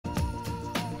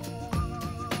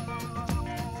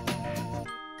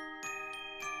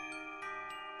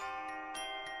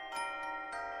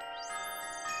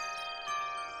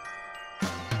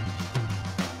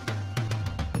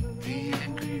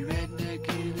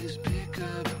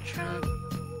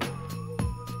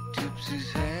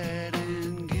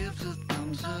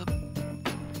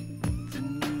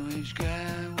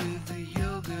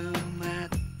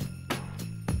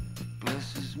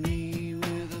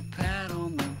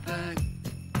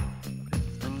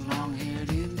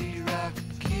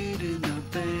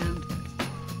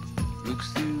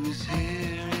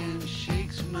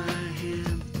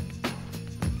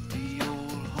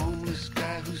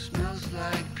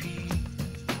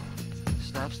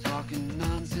stops talking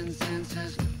nonsense and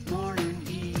says morning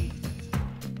Eve.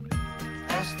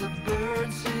 Ask the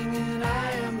bird singing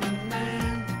I am the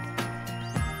man.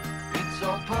 It's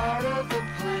all part of the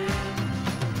plan.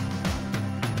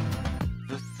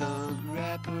 The thug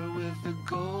rapper with the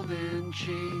golden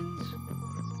chains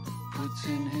puts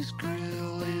in his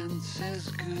grill and says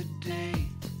good day.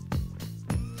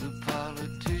 The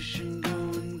politician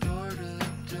going door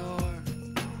to door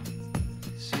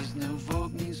says no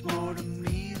vote means more to me.